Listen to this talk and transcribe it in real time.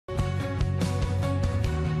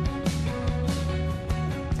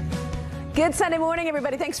Good Sunday morning,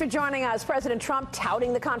 everybody. Thanks for joining us. President Trump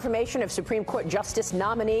touting the confirmation of Supreme Court Justice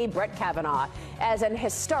nominee Brett Kavanaugh as an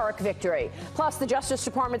historic victory. Plus, the Justice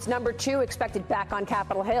Department's #2 expected back on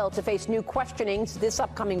Capitol Hill to face new questionings this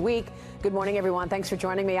upcoming week. Good morning, everyone. Thanks for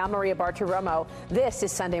joining me. I'm Maria Bartiromo. This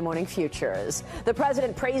is Sunday Morning Futures. The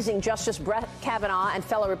president praising Justice Brett Kavanaugh and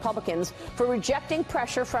fellow Republicans for rejecting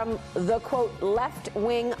pressure from the, quote,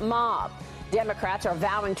 left-wing mob. Democrats are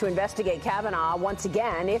vowing to investigate Kavanaugh once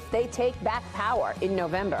again if they take back power in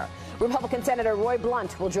November. Republican Senator Roy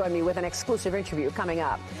Blunt will join me with an exclusive interview coming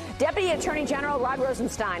up. Deputy Attorney General Rod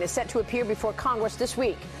Rosenstein is set to appear before Congress this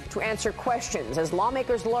week to answer questions as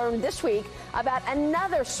lawmakers learned this week about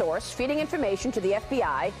another source feeding information to the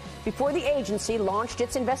FBI before the agency launched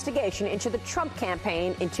its investigation into the Trump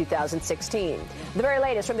campaign in 2016. The very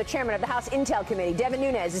latest from the chairman of the House Intel Committee, Devin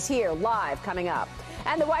Nunes, is here live coming up.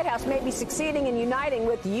 And the White House may be succeeding in uniting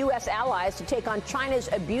with U.S. allies to take on China's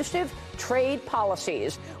abusive trade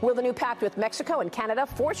policies. Will the new pact with Mexico and Canada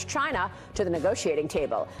force China to the negotiating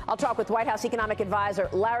table? I'll talk with White House economic advisor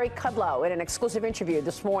Larry Kudlow in an exclusive interview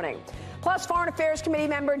this morning. Plus, Foreign Affairs Committee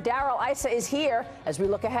member Darrell Issa is here as we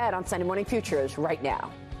look ahead on Sunday Morning Futures right now.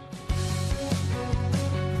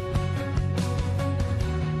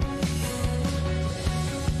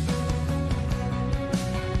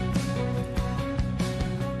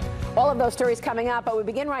 All of those stories coming up, but we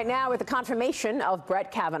begin right now with the confirmation of Brett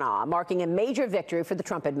Kavanaugh, marking a major victory for the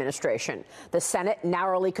Trump administration. The Senate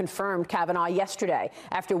narrowly confirmed Kavanaugh yesterday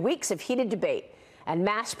after weeks of heated debate and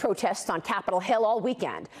mass protests on Capitol Hill all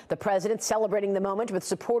weekend. The president celebrating the moment with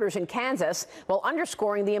supporters in Kansas while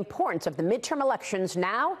underscoring the importance of the midterm elections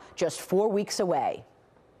now just 4 weeks away.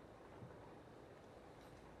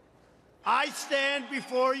 I stand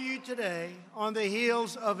before you today on the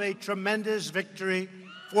heels of a tremendous victory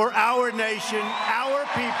for our nation, our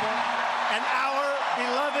people, and our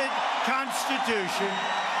beloved Constitution.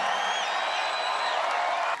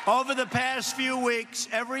 Over the past few weeks,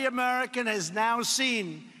 every American has now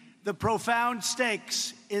seen the profound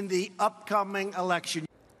stakes in the upcoming election.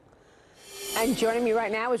 And joining me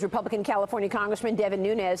right now is Republican California Congressman Devin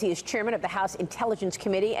Nunes. He is chairman of the House Intelligence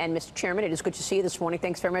Committee. And, Mr. Chairman, it is good to see you this morning.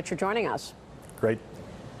 Thanks very much for joining us.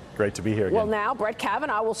 Great to be here again. Well, now Brett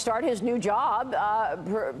Kavanaugh will start his new job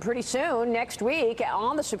pretty soon, next week,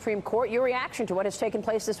 on the Supreme Court. Your reaction to what has taken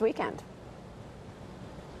place this weekend?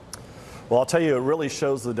 Well, I'll tell you, it really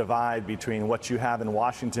shows the divide between what you have in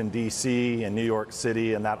Washington, D.C. and New York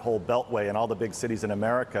City and that whole beltway and all the big cities in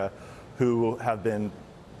America who have been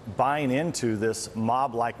buying into this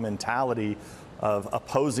mob-like mentality of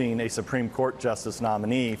opposing a Supreme Court justice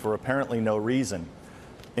nominee for apparently no reason.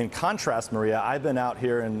 In contrast, Maria, I've been out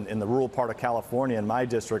here in the rural part of California in my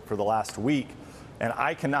district for the last week, and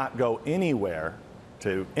I cannot go anywhere,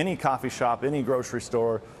 to any coffee shop, any grocery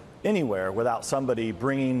store, anywhere, without somebody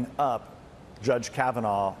bringing up Judge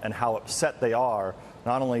Kavanaugh and how upset they are,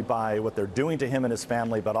 not only by what they're doing to him and his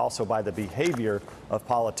family, but also by the behavior of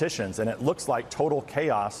politicians. And it looks like total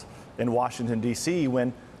chaos in Washington, D.C.,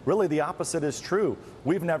 when really the opposite is true.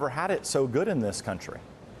 We've never had it so good in this country.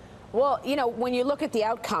 Well, you know, when you look at the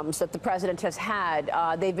outcomes that the president has had,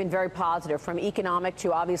 they've been very positive, from economic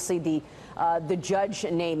to obviously the judge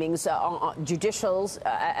namings, judicials,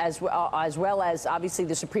 as well as obviously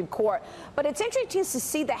the Supreme Court. But it's interesting to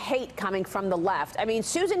see the hate coming from the left. I mean,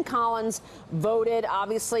 Susan Collins voted,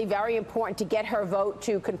 obviously very important to get her vote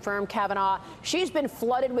to confirm Kavanaugh. She's been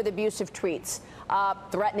flooded with abusive tweets,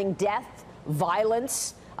 threatening death,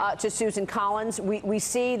 violence. To Susan Collins. We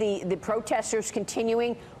see the protesters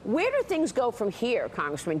continuing. Where do things go from here,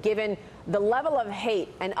 Congressman, given the level of hate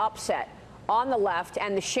and upset on the left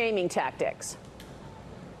and the shaming tactics?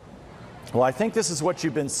 Well, I think this is what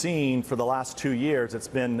you've been seeing for the last 2 years. It's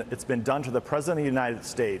been done to the President of the United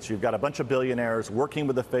States. You've got a bunch of billionaires working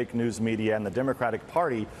with the fake news media and the Democratic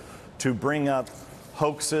Party to bring up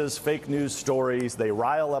hoaxes, fake news stories. They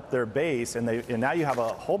rile up their base, and now you have a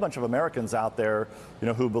whole bunch of Americans out there, you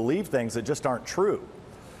know, who believe things that just aren't true.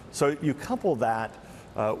 So you couple that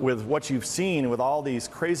with what you've seen with all these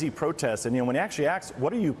crazy protests, and you know, when you actually ask,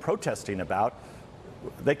 what are you protesting about?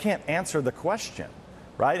 They can't answer the question,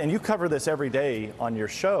 right? And you cover this every day on your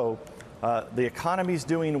show. The economy's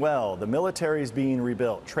doing well, the military's being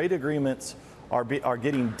rebuilt, trade agreements are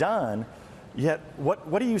getting done. Yet,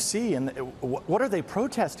 what do you see, and what are they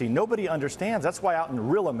protesting? Nobody understands. That's why out in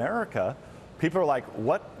real America, people are like,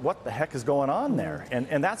 what the heck is going on there?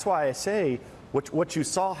 And that's why I say what you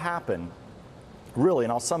saw happen, really,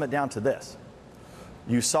 and I'll sum it down to this.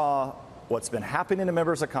 You saw what's been happening to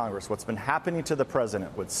members of Congress, what's been happening to the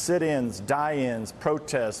president with sit-ins, die-ins,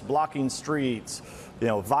 protests, blocking streets, you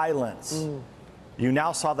know, violence. You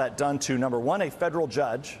now saw that done to, number one, a federal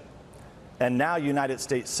judge, and now United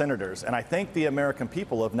States senators. And I think the American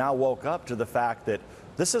people have now woke up to the fact that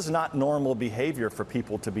this is not normal behavior for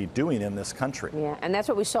people to be doing in this country. Yeah, and that's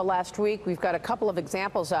what we saw last week. We've got a couple of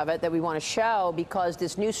examples of it that we want to show, because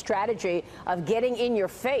this new strategy of getting in your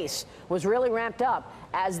face was really ramped up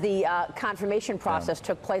as the confirmation process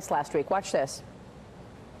took place last week. Watch this.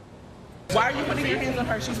 Why are you putting your hands on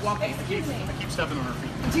her? She's walking. I keep stepping on her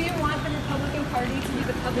feet. Do you want the Republican Party to be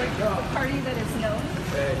the party that is known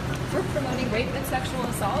for promoting rape and sexual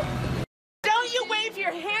assault? Don't you wave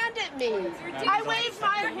your hand at me. I wave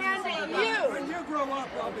my hand at you. When you grow up,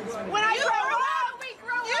 I'll be one. When I grow up,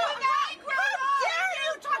 you not grow up. How dare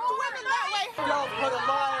you talk to women that way? Don't put a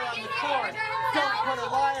liar on the court. Don't put a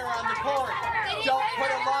liar on the court. Don't put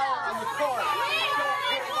a liar on the court.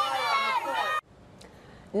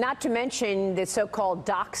 Not to mention the so-called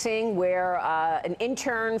doxing, where an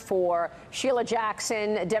intern for Sheila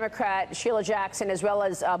Jackson, Democrat Sheila Jackson, as well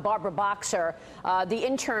as Barbara Boxer, the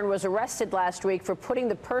intern was arrested last week for putting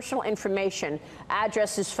the personal information,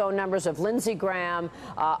 addresses, phone numbers of Lindsey Graham,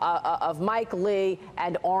 of Mike Lee,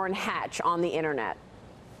 and Orrin Hatch on the internet.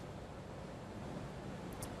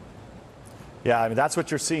 Yeah, I mean, that's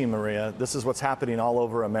what you're seeing, Maria. This is what's happening all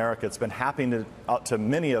over America. It's been happening to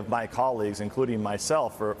many of my colleagues, including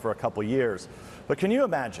myself, for a couple years. But can you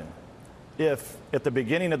imagine if, at the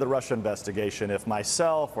beginning of the Russia investigation, if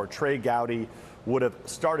myself or Trey Gowdy would have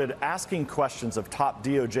started asking questions of top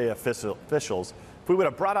DOJ officials, if we would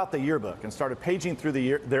have brought out the yearbook and started paging through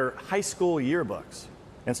their high school yearbooks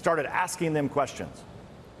and started asking them questions,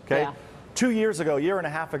 okay? Yeah. 2 years ago, a year and a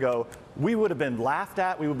half ago, we would have been laughed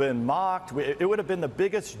at, we would have been mocked, it would have been the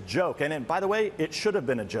biggest joke. And by the way, it should have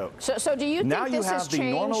been a joke. So do you think now this has changed? Now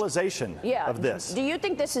you have the normalization of this. Do you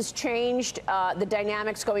think this has changed the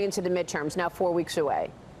dynamics going into the midterms, now 4 weeks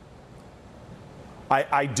away?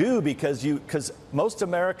 I do, because most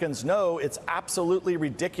Americans know it's absolutely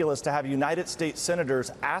ridiculous to have United States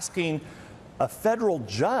senators asking a federal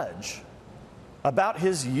judge about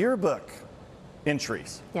his yearbook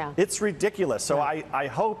entries. Yeah. It's ridiculous. So yeah. I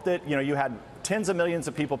hope that you had tens of millions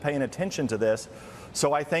of people paying attention to this.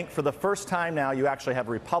 So I think for the first time now you actually have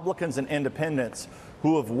Republicans and independents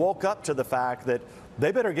who have woke up to the fact that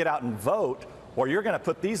they better get out and vote, or you're going to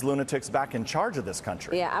put these lunatics back in charge of this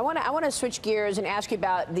country. Yeah, I want to switch gears and ask you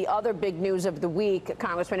about the other big news of the week,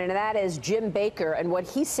 Congressman, and that is Jim Baker and what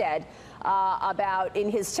he said about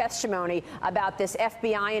in his testimony about this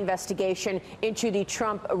FBI investigation into the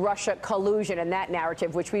Trump-Russia collusion and that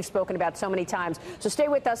narrative, which we've spoken about so many times. So stay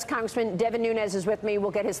with us. Congressman Devin Nunes is with me.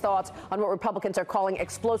 We'll get his thoughts on what Republicans are calling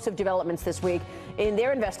explosive developments this week in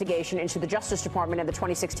their investigation into the Justice Department and the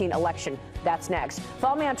 2016 election. That's next.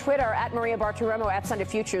 Follow me on Twitter at Maria Bartiromo at Sunday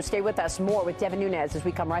Futures. Stay with us. More with Devin Nunes as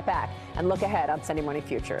we come right back and look ahead on Sunday Morning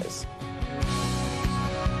Futures.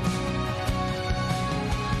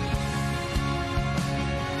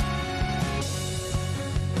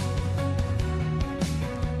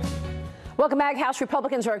 Welcome back. House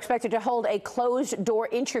Republicans are expected to hold a closed-door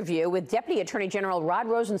interview with Deputy Attorney General Rod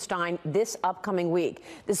Rosenstein this upcoming week.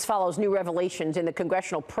 This follows new revelations in the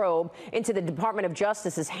congressional probe into the Department of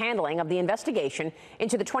Justice's handling of the investigation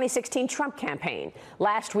into the 2016 Trump campaign.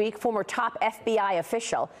 Last week, former top FBI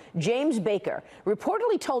official James Baker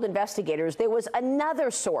reportedly told investigators there was another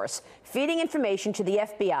source feeding information to the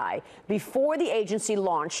FBI before the agency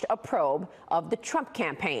launched a probe of the Trump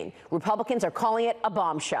campaign. Republicans are calling it a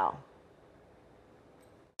bombshell.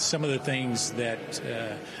 Some of the things that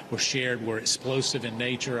were shared were explosive in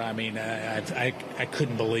nature. I mean, I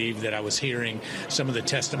couldn't believe that I was hearing some of the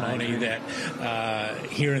testimony that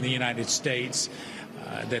here in the United States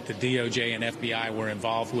that the DOJ and FBI were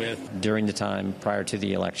involved with. During the time prior to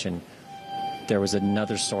the election, there was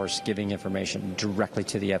another source giving information directly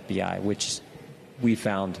to the FBI, which we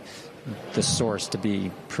found the source to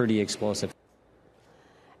be pretty explosive.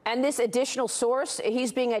 And this additional source,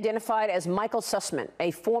 he's being identified as Michael Sussman, a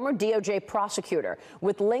former DOJ prosecutor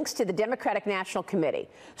with links to the Democratic National Committee.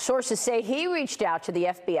 Sources say he reached out to the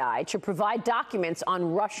FBI to provide documents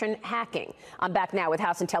on Russian hacking. I'm back now with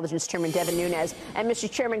House Intelligence Chairman Devin Nunes. And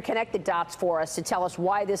Mr. Chairman, connect the dots for us to tell us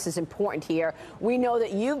why this is important here. We know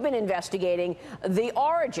that you've been investigating the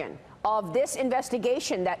origin of this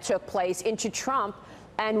investigation that took place into Trump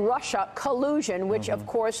and Russia collusion, which, of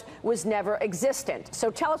course, was never existent.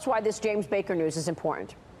 So tell us why this James Baker news is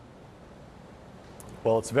important.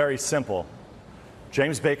 Well, it's very simple.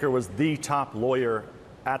 James Baker was the top lawyer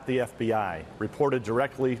at the FBI, reported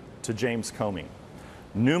directly to James Comey.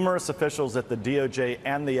 Numerous officials at the DOJ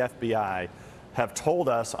and the FBI have told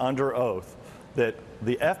us under oath that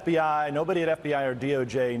the FBI, nobody at FBI or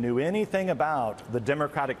DOJ knew anything about the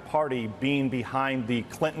Democratic Party being behind the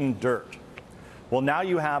Clinton dirt. Well, now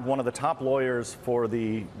you have one of the top lawyers for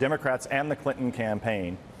the Democrats and the Clinton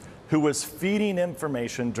campaign who was feeding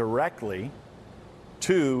information directly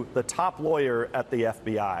to the top lawyer at the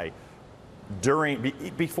FBI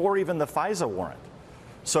before even the FISA warrant.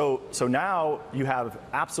 So now you have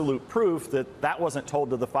absolute proof that that wasn't told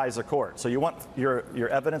to the FISA court. So you want your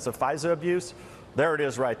evidence of FISA abuse? There it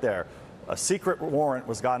is right there. A secret warrant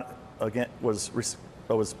was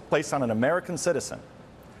placed on an American citizen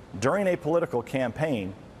during a political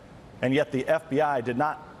campaign, and yet the FBI did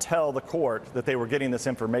not tell the court that they were getting this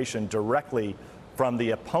information directly from the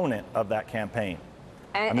opponent of that campaign.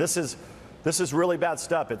 And this is really bad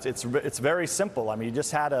stuff. It's very simple. I mean, you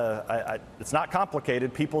just had it's not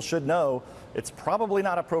complicated. People should know it's probably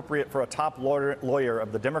not appropriate for a top lawyer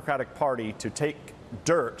of the Democratic Party to take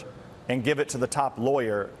dirt and give it to the top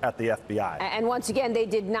lawyer at the FBI. And once again, they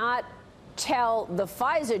did not tell the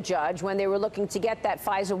FISA judge when they were looking to get that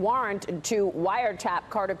FISA warrant to wiretap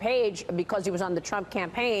Carter Page because he was on the Trump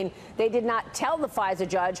campaign. They did not tell the FISA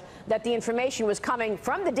judge that the information was coming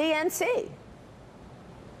from the DNC.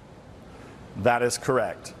 That is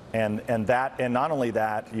correct. And not only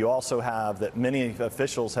that, you also have that many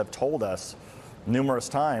officials have told us numerous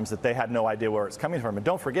times that they had no idea where it's coming from. And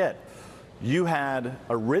don't forget, you had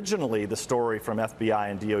originally the story from FBI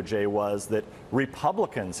and DOJ was that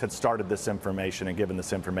Republicans had started this information and given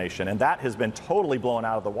this information, and that has been totally blown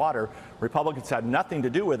out of the water. Republicans had nothing to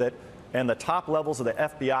do with it, and the top levels of the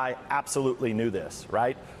FBI absolutely knew this,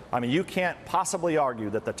 right? I mean, you can't possibly argue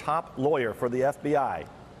that the top lawyer for the FBI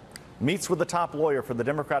meets with the top lawyer for the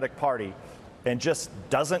Democratic Party and just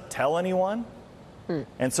doesn't tell anyone.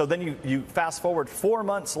 And so then you fast forward 4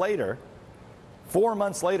 months later. 4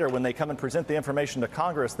 months later, when they come and present the information to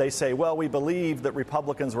Congress, they say, well, we believe that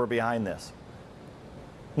Republicans were behind this.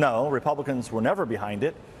 No, Republicans were never behind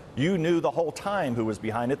it. You knew the whole time who was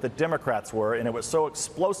behind it. The Democrats were, and it was so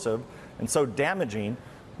explosive and so damaging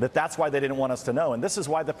that that's why they didn't want us to know. And this is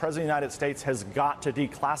why the President of the United States has got to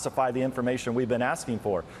declassify the information we've been asking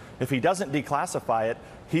for. If he doesn't declassify it,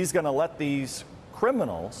 he's going to let these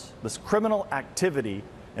criminals, this criminal activity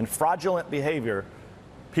and fraudulent behavior,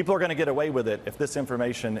 people are going to get away with it if this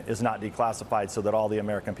information is not declassified so that all the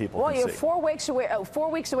American people can see. Well, you're 4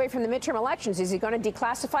 weeks away from the midterm elections. Is he going to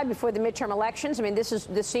declassify before the midterm elections? I mean, this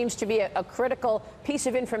seems to be a critical piece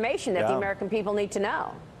of information that the American people need to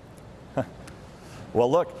know. Well,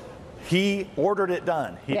 look, he ordered it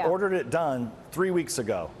done. He ordered it done 3 weeks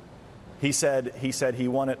ago. He said he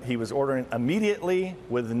was ordering immediately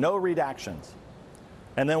with no redactions.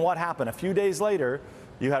 And then what happened? A few days later,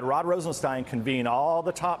 you had Rod Rosenstein convene all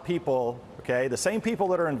the top people, okay, the same people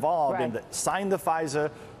that are involved and that signed the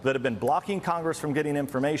FISA, that have been blocking Congress from getting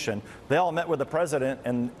information. They all met with the president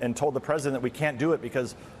and told the president that we can't do it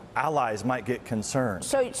because allies might get concerned.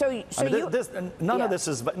 You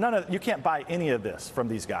can't buy any of this from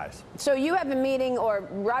these guys. So you have a meeting, or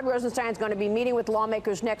Rod Rosenstein is going to be meeting with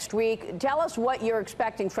lawmakers next week. Tell us what you're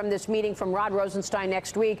expecting from this meeting from Rod Rosenstein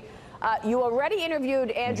next week. You already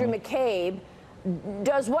interviewed Andrew McCabe.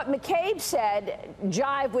 Does what McCabe said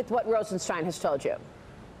jive with what Rosenstein has told you?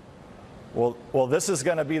 Well, this is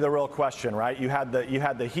going to be the real question, right? You had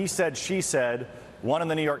the he said, she said. One in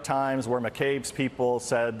the New York Times where McCabe's people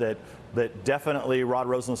said that definitely Rod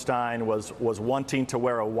Rosenstein was wanting to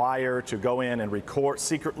wear a wire to go in and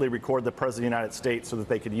secretly record the President of the United States so that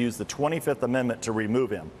they could use the 25th Amendment to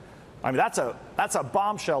remove him. I mean, that's a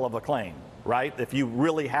bombshell of a claim, right? If you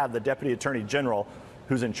really had the Deputy Attorney General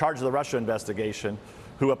who's in charge of the Russia investigation,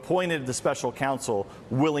 who appointed the special counsel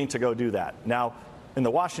willing to go do that. Now, in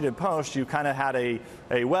the Washington Post, you kind of had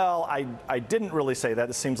well, I didn't really say that.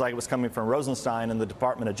 It seems like it was coming from Rosenstein and the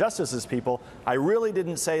Department of Justice's people. I really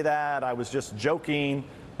didn't say that. I was just joking.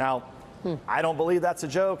 Now, I don't believe that's a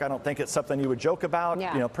joke. I don't think it's something you would joke about.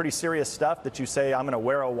 You know, pretty serious stuff that you say, I'm going to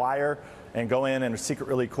wear a wire and go in and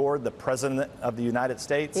secretly record the President of the United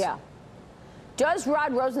States. Yeah. Does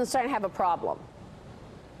Rod Rosenstein have a problem?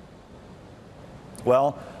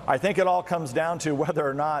 Well, I think it all comes down to whether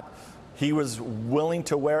or not he was willing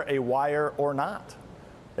to wear a wire or not.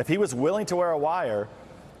 If he was willing to wear a wire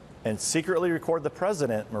and secretly record the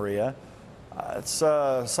president, Maria, it's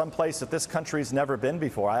some place that this country's never been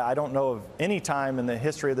before. I don't know of any time in the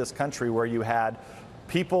history of this country where you had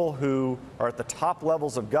people who are at the top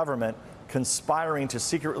levels of government conspiring to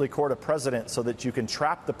secretly record a president so that you can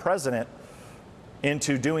trap the president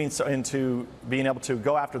into being able to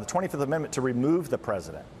go after the 25th Amendment to remove the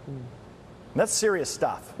president. And that's serious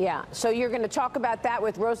stuff. Yeah. So you're going to talk about that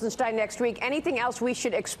with Rosenstein next week. Anything else we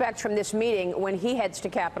should expect from this meeting when he heads to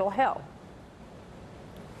Capitol Hill?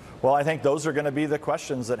 Well, I think those are going to be the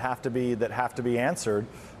questions that have to be answered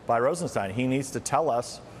by Rosenstein. He needs to tell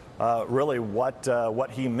us really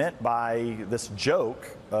what he meant by this joke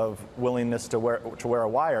of willingness to wear a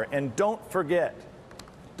wire. And don't forget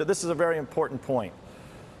that this is a very important point.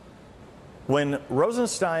 When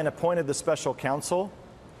Rosenstein appointed the special counsel,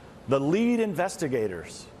 the lead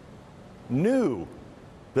investigators knew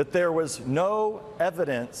that there was no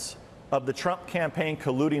evidence of the Trump campaign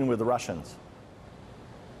colluding with the Russians.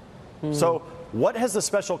 So what has the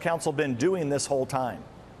special counsel been doing this whole time?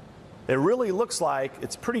 It really looks like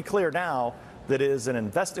it's pretty clear now that it is an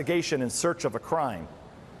investigation in search of a crime.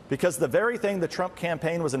 Because the very thing the Trump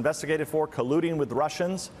campaign was investigated for, colluding with the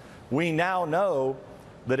Russians, we now know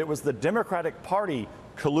that it was the Democratic Party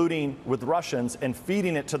colluding with Russians and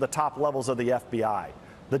feeding it to the top levels of the FBI,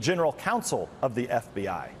 the general counsel of the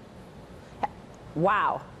FBI.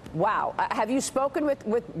 Wow. Wow. Have you spoken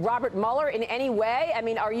with Robert Mueller in any way? I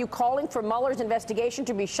mean, are you calling for Mueller's investigation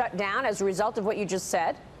to be shut down as a result of what you just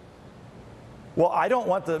said? Well, I don't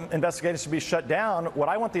want the investigation to be shut down. What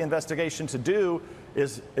I want the investigation to do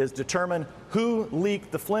is determine who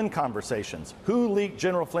leaked the Flynn conversations, who leaked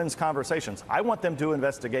General Flynn's conversations. I want them to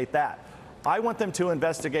investigate that. I want them to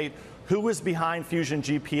investigate who was behind Fusion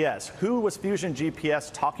GPS, who was Fusion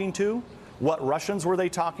GPS talking to, what Russians were they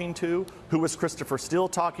talking to, who was Christopher Steele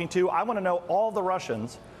talking to. I want to know all the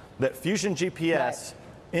Russians that Fusion GPS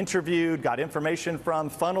interviewed, got information from,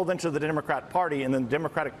 funneled into the Democrat Party, and then the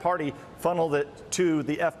Democratic Party funneled it to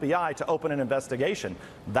the FBI to open an investigation.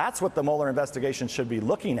 That's what the Mueller investigation should be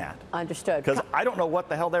looking at. Understood. Because I don't know what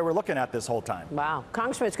the hell they were looking at this whole time. Wow.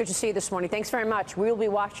 Congressman, it's good to see you this morning. Thanks very much. We'll be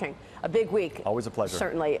watching. A big week. Always a pleasure.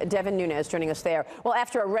 Certainly. Devin Nunes joining us there. Well,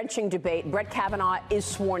 after a wrenching debate, Brett Kavanaugh is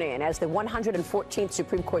sworn in as the 114th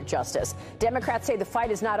Supreme Court Justice. Democrats say the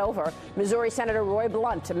fight is not over. Missouri Senator Roy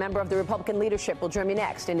Blunt, a member of the Republican leadership, will join me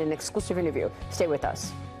next in an exclusive interview. Stay with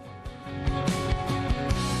us.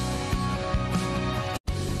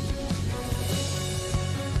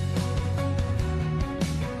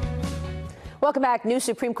 Welcome back. New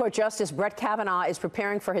Supreme Court Justice Brett Kavanaugh is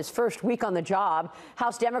preparing for his first week on the job.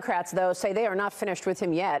 House Democrats, though, say they are not finished with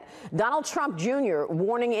him yet. Donald Trump Jr.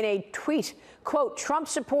 warning in a tweet, quote, Trump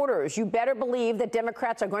supporters, you better believe that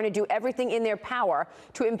Democrats are going to do everything in their power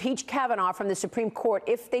to impeach Kavanaugh from the Supreme Court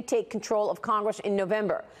if they take control of Congress in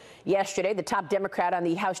November. Yesterday, the top Democrat on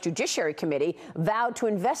the House Judiciary Committee vowed to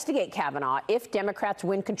investigate Kavanaugh if Democrats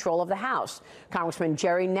win control of the House. Congressman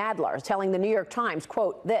Jerry Nadler telling the New York Times,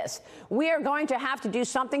 quote, this, we are going to have to do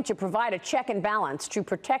something to provide a check and balance to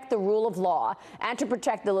protect the rule of law and to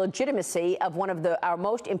protect the legitimacy of one of our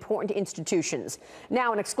most important institutions.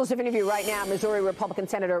 Now, an exclusive interview right now, Missouri Republican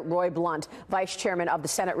Senator Roy Blunt, Vice Chairman of the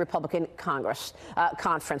Senate Republican Conference.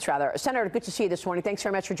 Senator, good to see you this morning. Thanks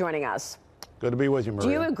very much for joining us. Good to be with you, Maria.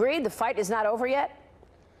 Do you agree the fight is not over yet?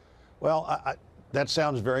 Well, that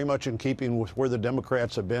sounds very much in keeping with where the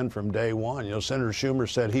Democrats have been from day one. You know, Senator Schumer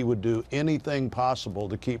said he would do anything possible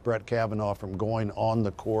to keep Brett Kavanaugh from going on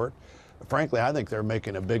the court. Frankly, I think they're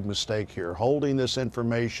making a big mistake here, holding this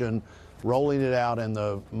information, rolling it out in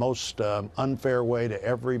the most unfair way to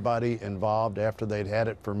everybody involved after they'd had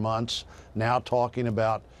it for months, now talking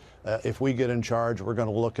about if we get in charge, we're going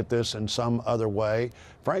to look at this in some other way.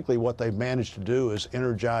 Frankly, what they've managed to do is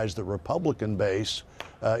energize the Republican base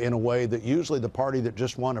in a way that usually the party that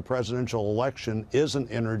just won a presidential election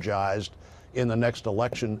isn't energized in the next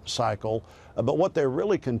election cycle. But what they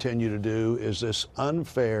really continue to do is this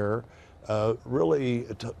unfair, really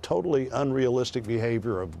totally unrealistic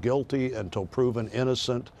behavior of guilty until proven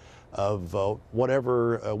innocent, of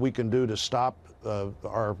whatever we can do to stop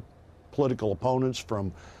our political opponents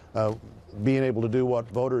from being able to do what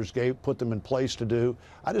voters put them in place to do.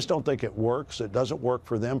 I just don't think it works. It doesn't work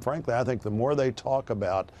for them. Frankly, I think the more they talk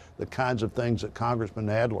about the kinds of things that Congressman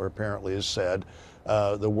Nadler apparently has said,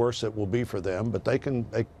 the worse it will be for them. But they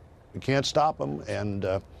can't stop them, and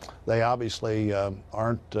they obviously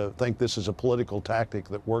think this is a political tactic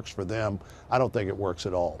that works for them. I don't think it works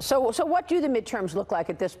at all. So what do the midterms look like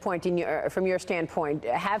at this point from your standpoint?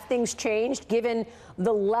 Have things changed given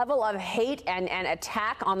the level of hate and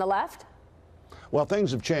attack on the left? Well,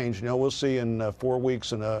 things have changed. You know, we'll see in 4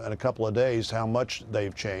 weeks and a couple of days how much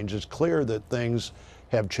they've changed. It's clear that things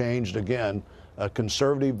have changed again.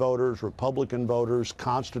 Conservative voters, Republican voters,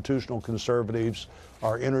 constitutional conservatives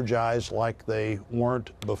are energized like they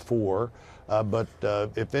weren't before. But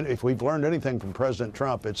if we've learned anything from President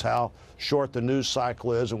Trump, it's how short the news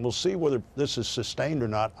cycle is, and we'll see whether this is sustained or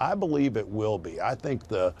not. I believe it will be. I think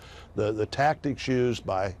the tactics used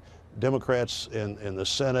by Democrats in the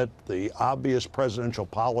Senate, the obvious presidential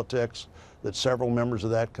politics that several members of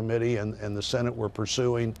that committee and the Senate were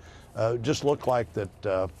pursuing just look like that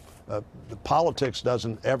the politics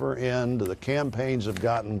doesn't ever end. The campaigns have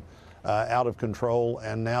gotten out of control,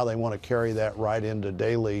 and now they want to carry that right into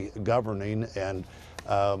daily governing. And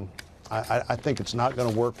I think it's not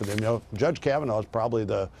going to work for them. You know, Judge Kavanaugh is probably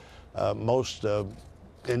the most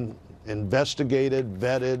investigated,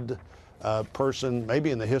 vetted person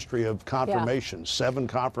maybe in the history of confirmations. 7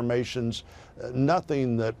 confirmations,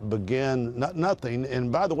 nothing that began, nothing.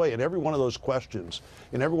 And by the way, in every one of those questions,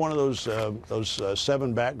 in every one of those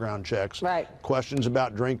 7 background checks, questions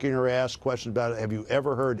about drinking are asked, questions about have you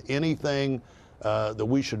ever heard anything that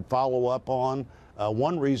we should follow up on.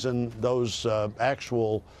 One reason those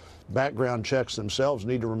actual background checks themselves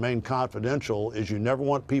need to remain confidential is you never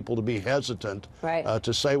want people to be hesitant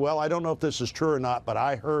to say, well, I don't know if this is true or not, but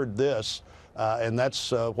I heard this. And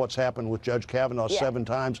that's what's happened with Judge Kavanaugh 7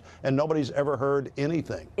 times, and nobody's ever heard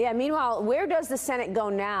anything. Yeah, meanwhile, where does the Senate go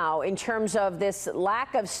now in terms of this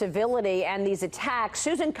lack of civility and these attacks?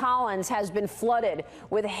 Susan Collins has been flooded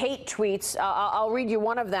with hate tweets. I'll read you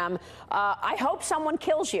one of them. I hope someone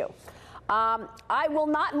kills you. I will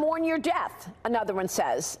not mourn your death, another one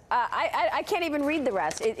says. I can't even read the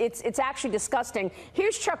rest. It's actually disgusting.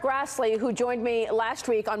 Here's Chuck Grassley, who joined me last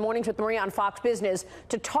week on Mornings with Maria on Fox Business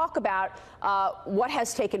to talk about what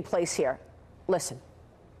has taken place here. Listen.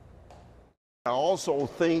 I also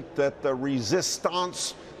think that the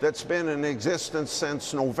resistance that's been in existence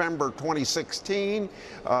since November 2016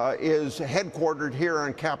 is headquartered here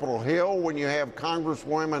on Capitol Hill. When you have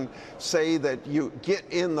congresswomen say that you get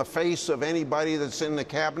in the face of anybody that's in the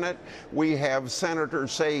cabinet, we have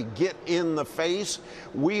senators say get in the face.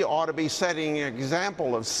 We ought to be setting an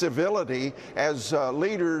example of civility as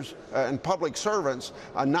leaders and public servants,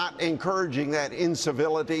 not encouraging that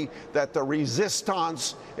incivility, that the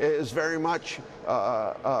resistance is very much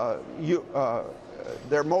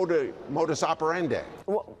their modus operandi.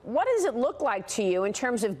 What does it look like to you in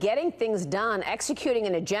terms of getting things done, executing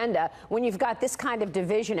an agenda, when you've got this kind of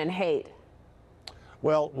division and hate?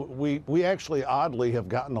 Well, we actually oddly have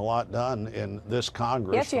gotten a lot done in this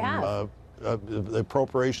Congress. Yes, you have. The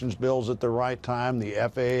appropriations bills at the right time, the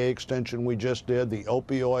FAA extension we just did, the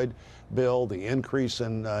opioid bill, the increase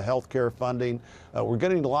in health care funding. We're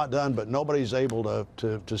getting a lot done, but nobody's able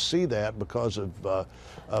to see that because of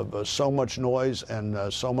so much noise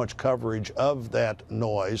and so much coverage of that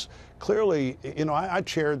noise. Clearly, you know, I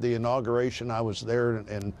chaired the inauguration. I was there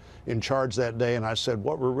and in charge that day, and I said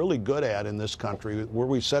what we're really good at in this country, where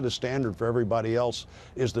we set a standard for everybody else,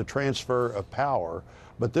 is the transfer of power.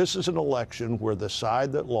 But this is an election where the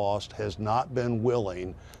side that lost has not been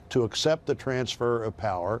willing to accept the transfer of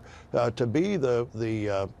power, to be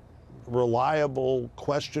the reliable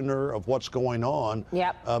questioner of what's going on,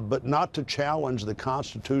 but not to challenge the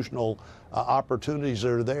constitutional opportunities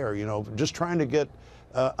that are there. You know, just trying to get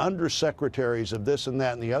undersecretaries of this and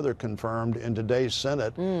that and the other confirmed in today's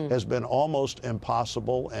Senate has been almost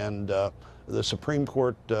impossible. And the Supreme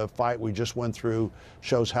Court fight we just went through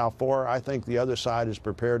shows how far I think the other side is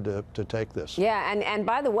prepared to take this. Yeah, and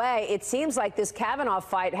by the way, it seems like this Kavanaugh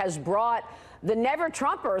fight has brought the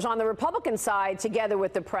never-Trumpers on the Republican side together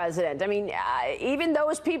with the president. I mean, even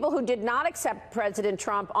those people who did not accept President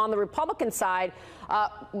Trump on the Republican side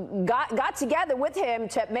got together with him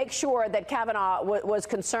to make sure that Kavanaugh was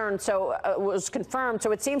confirmed. So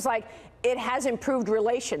it seems like it has improved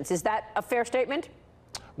relations. Is that a fair statement?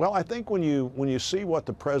 Well, I think when you see what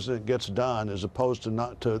the president gets done, as opposed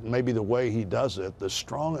to maybe the way he does it,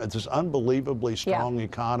 it's this unbelievably strong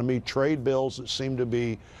economy, trade bills that seem to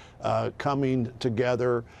be coming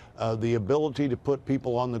together, the ability to put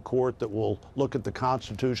people on the court that will look at the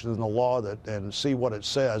Constitution and the law and see what it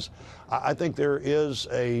says. I think there is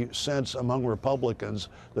a sense among Republicans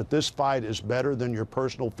that this fight is better than your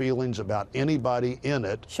personal feelings about anybody in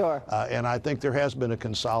it. Sure. And I think there has been a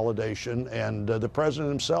consolidation, and the president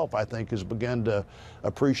himself, I think, has begun to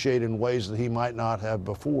appreciate in ways that he might not have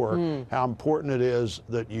before how important it is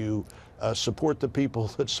that you support the people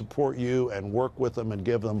that support you and work with them and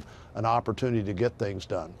give them an opportunity to get things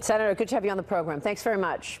done. Senator, good to have you on the program. Thanks very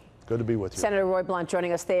much. Good to be with you. Senator Roy Blunt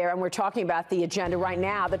joining us there, and we're talking about the agenda right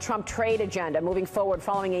now, the Trump trade agenda moving forward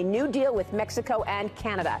following a new deal with Mexico and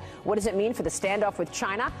Canada. What does it mean for the standoff with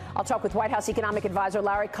China? I'll talk with White House economic advisor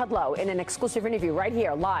Larry Kudlow in an exclusive interview right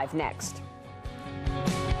here, live next.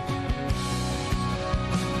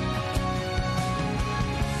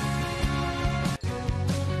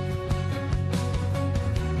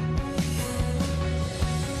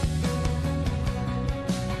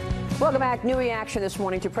 Welcome back. New reaction this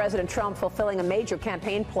morning to President Trump fulfilling a major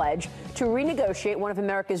campaign pledge to renegotiate one of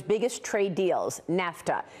America's biggest trade deals,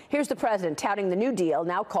 NAFTA. Here's the president touting the new deal,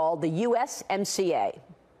 now called the USMCA.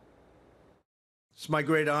 It's my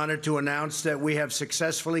great honor to announce that we have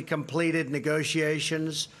successfully completed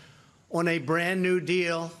negotiations on a brand new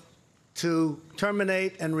deal to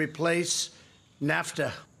terminate and replace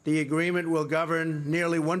NAFTA. The agreement will govern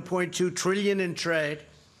nearly $1.2 trillion in trade,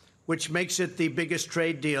 which makes it the biggest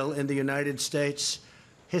trade deal in the United States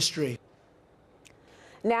history.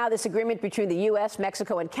 Now, this agreement between the U.S.,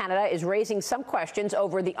 Mexico, and Canada is raising some questions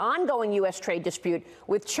over the ongoing U.S. trade dispute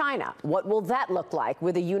with China. What will that look like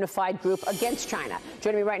with a unified group against China?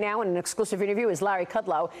 Joining me right now in an exclusive interview is Larry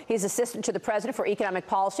Kudlow. He's Assistant to the President for Economic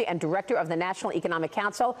Policy and Director of the National Economic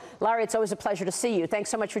Council. Larry, it's always a pleasure to see you. Thanks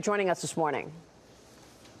so much for joining us this morning.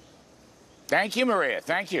 Thank you, Maria.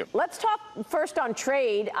 Thank you. Let's talk first on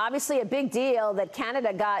trade. Obviously, a big deal that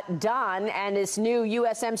Canada got done, and this new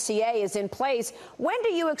USMCA is in place. When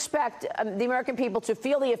do you expect the American people to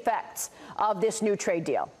feel the effects of this new trade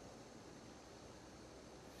deal?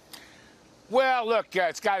 Well, look,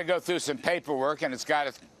 it's got to go through some paperwork, and it's got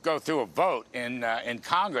to go through a vote in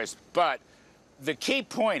Congress. But the key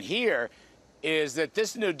point here is that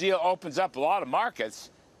this new deal opens up a lot of markets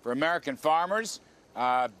for American farmers.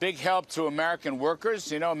 Big help to American workers,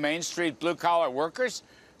 you know, Main Street blue-collar workers.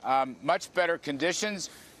 Much better conditions,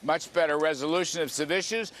 much better resolution of some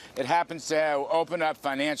issues. It happens to open up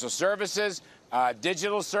financial services,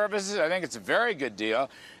 digital services. I think it's a very good deal.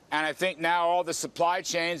 And I think now all the supply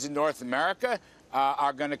chains in North America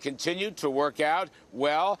are going to continue to work out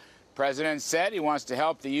well. The President said he wants to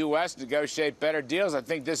help the U.S. negotiate better deals. I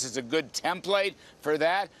think this is a good template for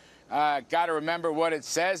that. Got to remember what it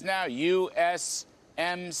says now, USMCA.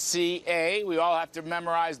 We all have to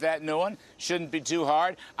memorize that new one. Shouldn't be too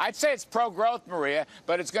hard. I'd say it's pro-growth, Maria,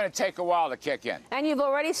 but it's going to take a while to kick in. And you've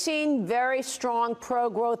already seen very strong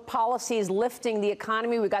pro-growth policies lifting the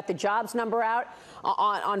economy. We got the jobs number out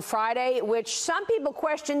on Friday, which some people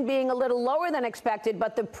question being a little lower than expected,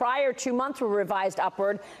 but the prior 2 months were revised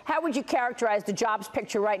upward. How would you characterize the jobs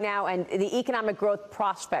picture right now and the economic growth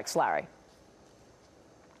prospects, Larry?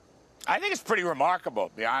 I think it's pretty remarkable,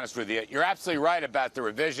 to be honest with you. You're absolutely right about the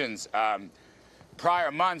revisions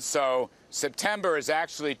prior months. So September is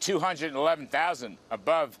actually 211,000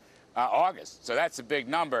 above August. So that's a big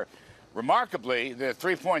number. Remarkably, the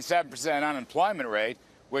 3.7% unemployment rate,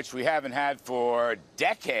 which we haven't had for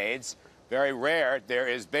decades, very rare. There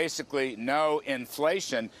is basically no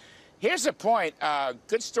inflation. Here's a point,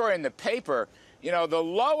 good story in the paper. You know, the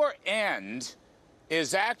lower end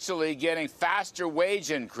is actually getting faster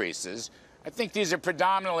wage increases. I think these are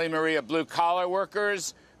predominantly, Maria, blue-collar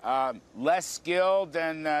workers, less skilled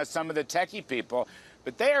than some of the techie people,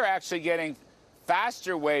 but they are actually getting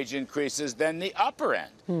faster wage increases than the upper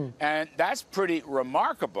end. And that's pretty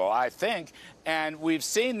remarkable, I think. And we've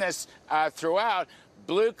seen this throughout.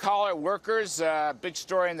 Blue-collar workers, big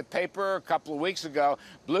story in the paper a couple of weeks ago,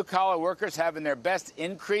 blue-collar workers having their best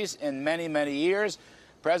increase in many, many years.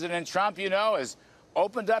 President Trump, you know, has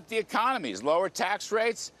opened up the economies, lowered tax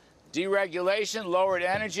rates, deregulation, lowered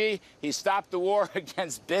energy. He stopped the war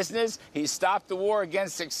against business. He stopped the war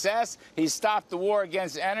against success. He stopped the war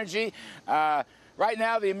against energy. Right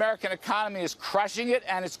now, the American economy is crushing it,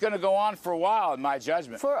 and it's going to go on for a while, in my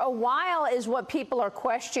judgment. For a while is what people are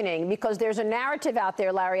questioning, because there's a narrative out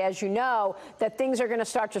there, Larry, as you know, that things are going to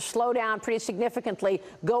start to slow down pretty significantly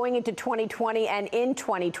going into 2020 and in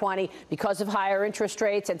 2020 because of higher interest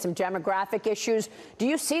rates and some demographic issues. Do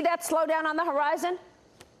you see that slowdown on the horizon?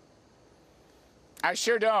 I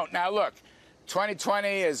sure don't. Now, look,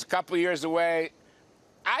 2020 is a couple of years away.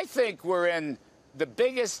 I think we're in the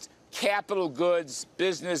biggest capital goods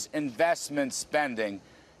business investment spending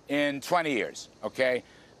in 20 years, okay?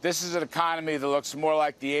 This is an economy that looks more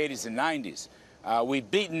like the 80s and 90s. We've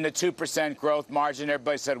beaten the 2% growth margin.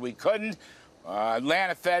 Everybody said we couldn't.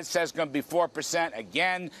 Atlanta Fed says it's going to be 4%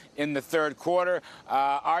 again in the third quarter.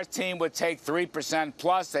 Our team would take 3%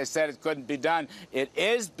 plus. They said it couldn't be done. It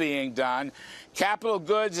is being done. Capital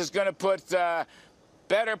goods is going to put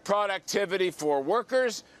better productivity for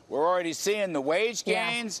workers. We're already seeing the wage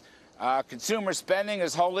gains. Consumer spending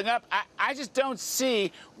is holding up. I just don't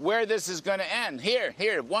see where this is going to end.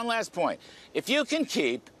 Here, one last point. If you can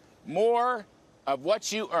keep more of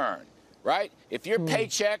what you earn, right? If your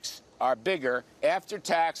paychecks are bigger after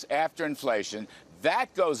tax, after inflation,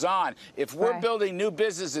 that goes on. If we're building new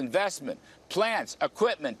business investment, plants,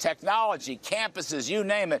 equipment, technology, campuses, you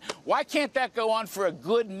name it. Why can't that go on for a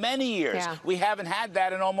good many years? Yeah. We haven't had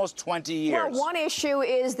that in almost 20 years. Well, one issue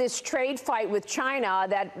is this trade fight with China,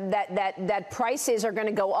 that prices are going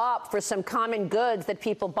to go up for some common goods that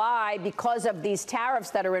people buy because of these tariffs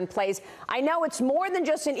that are in place. I know it's more than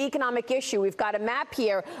just an economic issue. We've got a map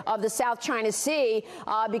here of the South China Sea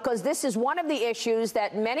because this is one of the issues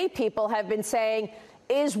that many people have been saying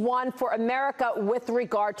is one for America with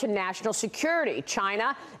regard to national security.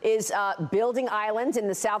 China is building islands in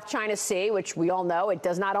the South China Sea, which we all know it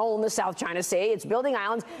does not own the South China Sea. It's building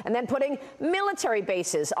islands and then putting military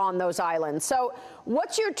bases on those islands. So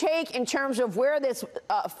what's your take in terms of where this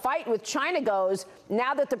fight with China goes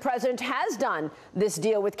now that the president has done this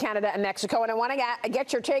deal with Canada and Mexico? And I want to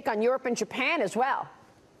get your take on Europe and Japan as well.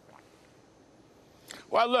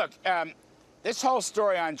 Well, look, this whole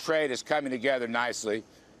story on trade is coming together nicely.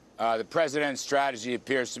 The president's strategy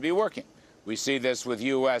appears to be working. We see this with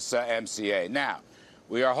USMCA. Now,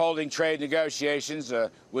 we are holding trade negotiations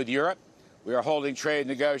with Europe. We are holding trade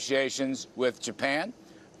negotiations with Japan.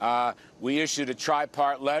 We issued a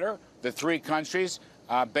tripart letter, the three countries,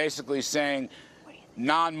 basically saying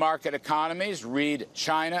non-market economies, read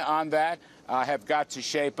China on that, have got to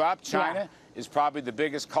shape up. China is probably the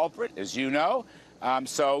biggest culprit, as you know.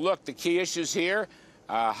 So, look, the key issues here,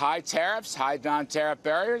 high tariffs, high non-tariff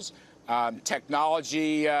barriers,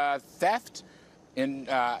 technology theft,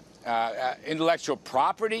 intellectual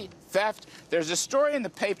property theft. There's a story in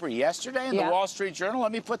the paper yesterday in the Wall Street Journal.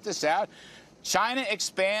 Let me put this out. China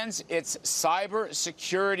expands its cyber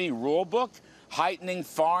security rule book, heightening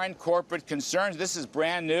foreign corporate concerns. This is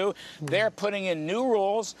brand new. They're putting in new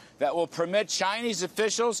rules that will permit Chinese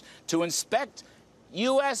officials to inspect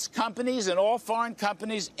U.S. companies and all foreign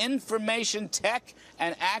companies' information tech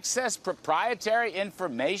and access proprietary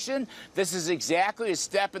information. This is exactly a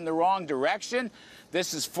step in the wrong direction.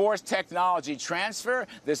 This is forced technology transfer.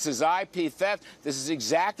 This is IP theft. This is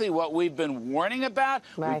exactly what we've been warning about.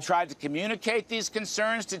 Right. We've tried to communicate these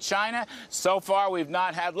concerns to China. So far, we've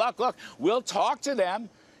not had luck. Look, we'll talk to them.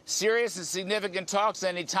 Serious and significant talks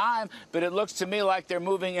anytime, but it looks to me like they're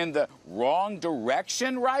moving in the wrong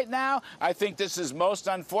direction right now. I think this is most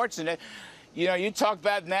unfortunate. You know, you talk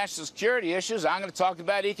about national security issues. I'm going to talk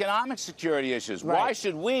about economic security issues. Right. Why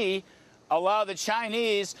should we allow the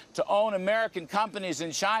Chinese to own American companies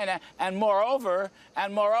in China and moreover,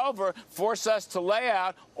 force us to lay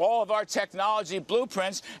out all of our technology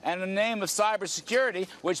blueprints in the name of cybersecurity,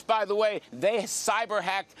 which, by the way, they cyber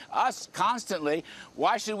hack us constantly.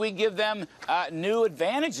 Why should we give them new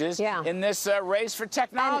advantages in this race for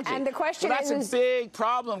technology? And the question that's a big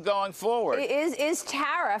problem going forward. Is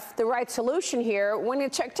tariff the right solution here? When you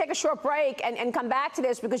take a short break and come back to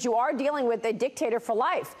this, because you are dealing with a dictator for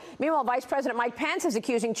life. Meanwhile, Vice President Mike Pence is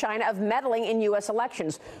accusing China of meddling in U.S.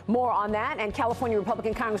 elections. More on that, and California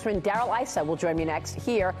Republican Congressman Darrell Issa will join me next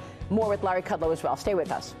here. More with Larry Kudlow as well. Stay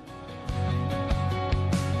with us.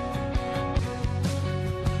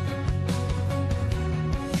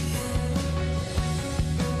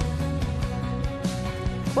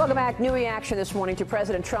 Welcome back. New reaction this morning to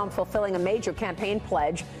President Trump fulfilling a major campaign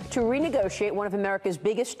pledge to renegotiate one of America's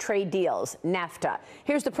biggest trade deals, NAFTA.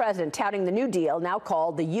 Here's the president touting the new deal, now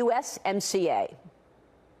called the USMCA.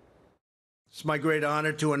 It's my great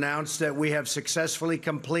honor to announce that we have successfully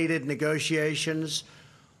completed negotiations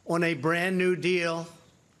on a brand new deal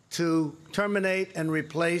to terminate and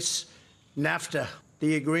replace NAFTA.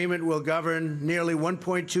 The agreement will govern nearly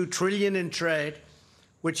 $1.2 trillion in trade,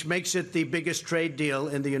 which makes it the biggest trade deal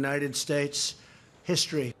in the United States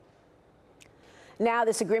history. Now,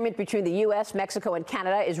 this agreement between the U.S., Mexico, and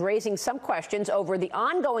Canada is raising some questions over the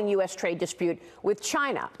ongoing U.S. trade dispute with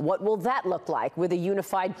China. What will that look like with a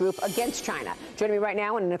unified group against China? Joining me right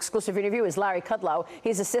now in an exclusive interview is Larry Kudlow.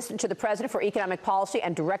 He's Assistant to the President for Economic Policy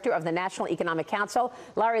and Director of the National Economic Council.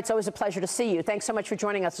 Larry, it's always a pleasure to see you. Thanks so much for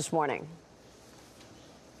joining us this morning.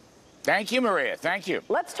 Thank you, Maria. Thank you.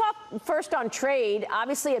 Let's talk first on trade.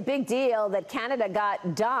 Obviously, a big deal that Canada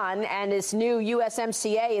got done, and this new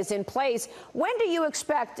USMCA is in place. When do you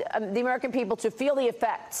expect the American people to feel the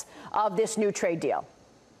effects of this new trade deal?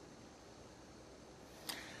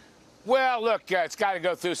 Well, look, it's got to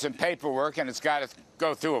go through some paperwork, and it's got to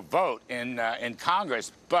go through a vote in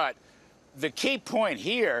Congress. But the key point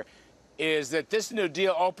here is that this new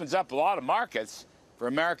deal opens up a lot of markets for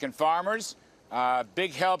American farmers.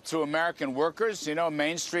 Big help to American workers, you know,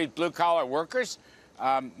 Main Street blue-collar workers.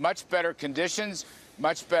 Much better conditions,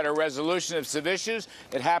 much better resolution of some issues.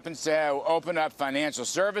 It happens to open up financial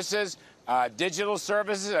services, digital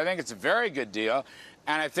services. I think it's a very good deal.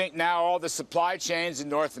 And I think now all the supply chains in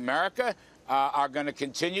North America are going to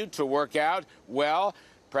continue to work out well.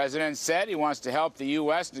 The President said he wants to help the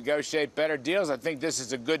U.S. negotiate better deals. I think this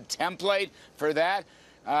is a good template for that.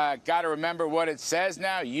 Got to remember what it says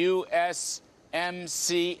now, USMCA.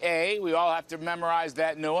 We all have to memorize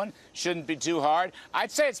that new one. Shouldn't be too hard.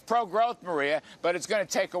 I'd say it's pro-growth, Maria, but it's going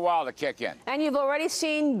to take a while to kick in. And you've already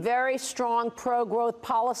seen very strong pro-growth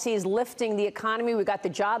policies lifting the economy. We got the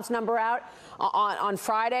jobs number out on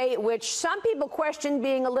Friday, which some people question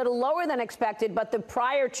being a little lower than expected, but the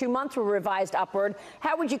prior 2 months were revised upward.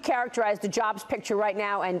 How would you characterize the jobs picture right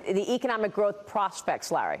now and the economic growth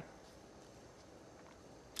prospects, Larry?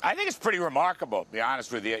 I think it's pretty remarkable, to be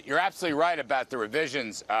honest with you. You're absolutely right about the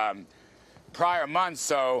revisions prior months.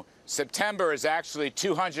 So September is actually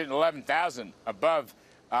 211,000 above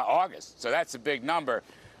August. So that's a big number.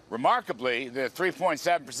 Remarkably, the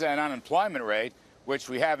 3.7% unemployment rate, which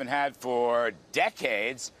we haven't had for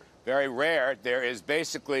decades, very rare. There is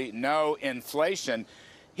basically no inflation.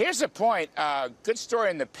 Here's a point, good story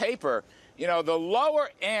in the paper. You know, the lower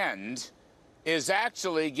end is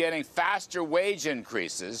actually getting faster wage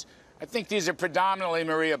increases. I think these are predominantly,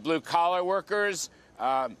 Maria, blue-collar workers,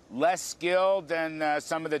 less skilled than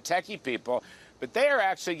some of the techie people, but they are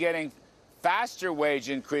actually getting faster wage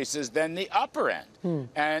increases than the upper end.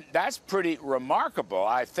 And that's pretty remarkable,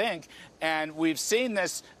 I think. And we've seen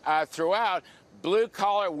this throughout.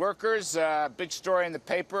 Blue-collar workers, big story in the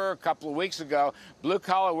paper a couple of weeks ago,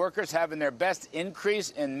 blue-collar workers having their best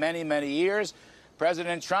increase in many, many years.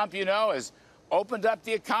 President Trump, you know, has opened up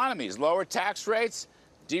the economies, lowered tax rates,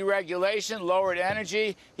 deregulation, lowered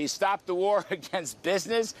energy. He stopped the war against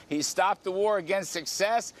business. He stopped the war against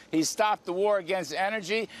success. He stopped the war against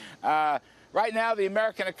energy. Right now, the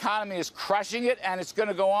American economy is crushing it, and it's going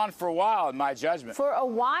to go on for a while, in my judgment. For a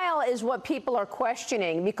while is what people are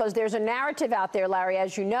questioning, because there's a narrative out there, Larry,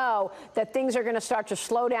 as you know, that things are going to start to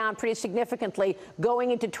slow down pretty significantly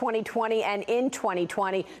going into 2020 and in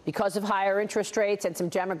 2020 because of higher interest rates and some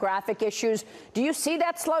demographic issues. Do you see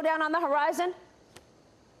that slowdown on the horizon?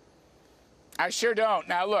 I sure don't.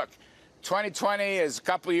 Now, look, 2020 is a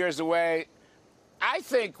couple years away. I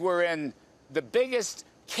think we're in the biggest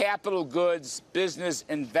capital goods business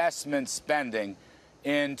investment spending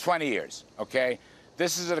in 20 years, okay?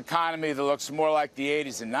 This is an economy that looks more like the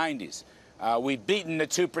 80s and 90s. We've beaten the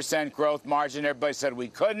 2% growth margin. Everybody said we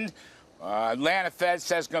couldn't. Atlanta Fed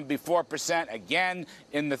says it's going to be 4% again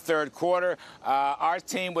in the third quarter. Our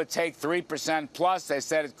team would take 3% plus. They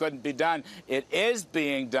said it couldn't be done. It is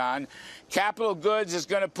being done. Capital goods is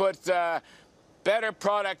going to put better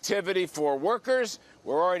productivity for workers.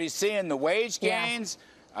 We're already seeing the wage gains.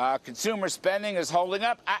 Consumer spending is holding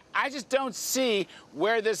up. I just don't see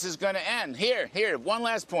where this is going to end. Here, one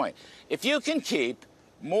last point. If you can keep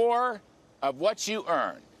more of what you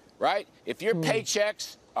earn, right? If your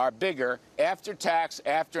paychecks are bigger after tax,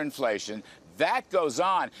 after inflation, that goes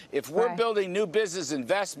on. If we're building new business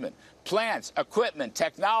investment, plants, equipment,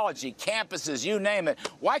 technology, campuses, you name it,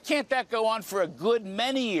 why can't that go on for a good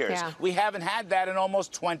many years? We haven't had that in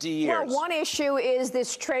almost 20 years. Well, one issue is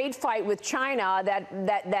this trade fight with China,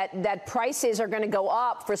 that prices are going to go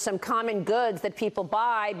up for some common goods that people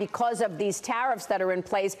buy because of these tariffs that are in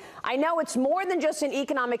place. I know it's more than just an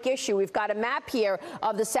economic issue. We've got a map here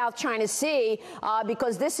of the South China Sea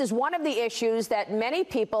because this is one of the issues that many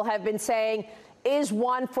people have been saying is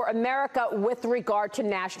one for America with regard to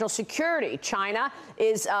national security. China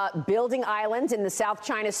is building islands in the South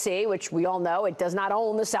China Sea, which we all know it does not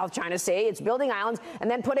own the South China Sea. It's building islands and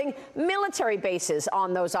then putting military bases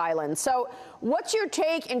on those islands. So what's your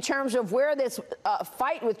take in terms of where this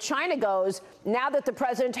fight with China goes now that the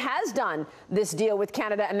president has done this deal with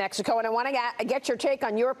Canada and Mexico? And I want to get your take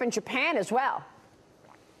on Europe and Japan as well.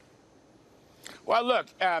 Well, look,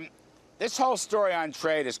 this whole story on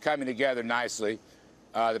trade is coming together nicely.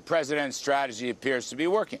 The president's strategy appears to be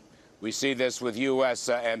working. We see this with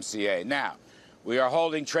USMCA. Now, we are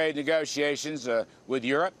holding trade negotiations with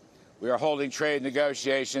Europe. We are holding trade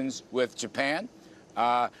negotiations with Japan.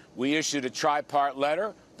 We issued a tripart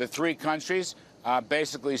letter, the three countries,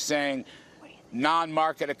 basically saying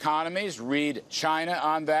non-market economies, read China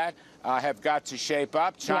on that, have got to shape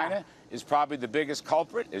up. China is probably the biggest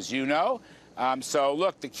culprit, as you know. So,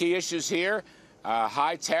 look, the key issues here,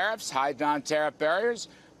 high tariffs, high non-tariff barriers,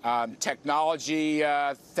 technology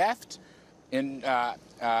theft,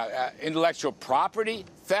 intellectual property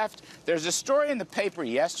theft. There's a story in the paper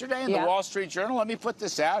yesterday in the Wall Street Journal. Let me put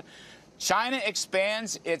this out. China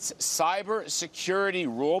expands its cybersecurity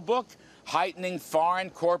rulebook, heightening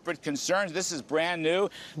foreign corporate concerns. This is brand new.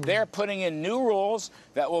 They're putting in new rules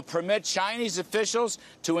that will permit Chinese officials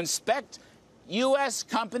to inspect U.S.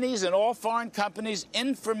 companies and all foreign companies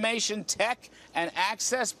information tech and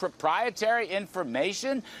access proprietary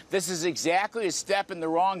information. This is exactly a step in the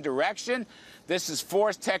wrong direction. This is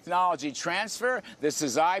forced technology transfer. This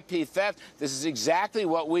is IP theft. This is exactly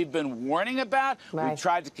what we've been warning about. Right. We've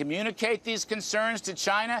tried to communicate these concerns to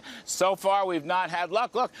China. So far, we've not had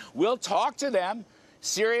luck. Look, we'll talk to them.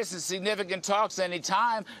 Serious and significant talks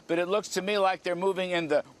anytime, but it looks to me like they're moving in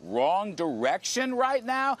the wrong direction right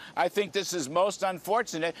now. I think this is most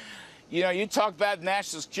unfortunate. You know, you talk about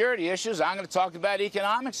national security issues. I'm going to talk about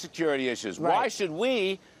economic security issues. Right. Why should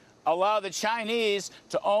we allow the Chinese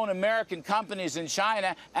to own American companies in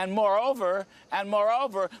China and moreover,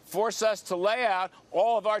 force us to lay out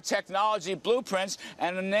all of our technology blueprints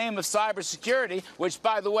in the name of cybersecurity, which,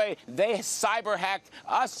 by the way, they cyber hack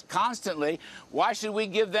us constantly. Why should we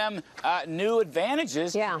give them new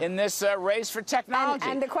advantages in this race for technology?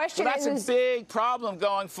 And the question that's a big problem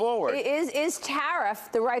going forward. Is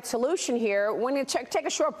tariff the right solution here? When you take a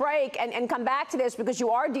short break and come back to this, because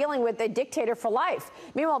you are dealing with a dictator for life.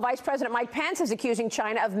 Meanwhile, Vice President Mike Pence is accusing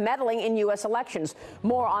China of meddling in U.S. elections.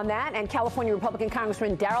 More on that, and California Republican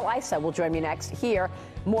Congressman Darrell Issa will join me next here.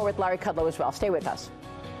 More with Larry Kudlow as well. Stay with us.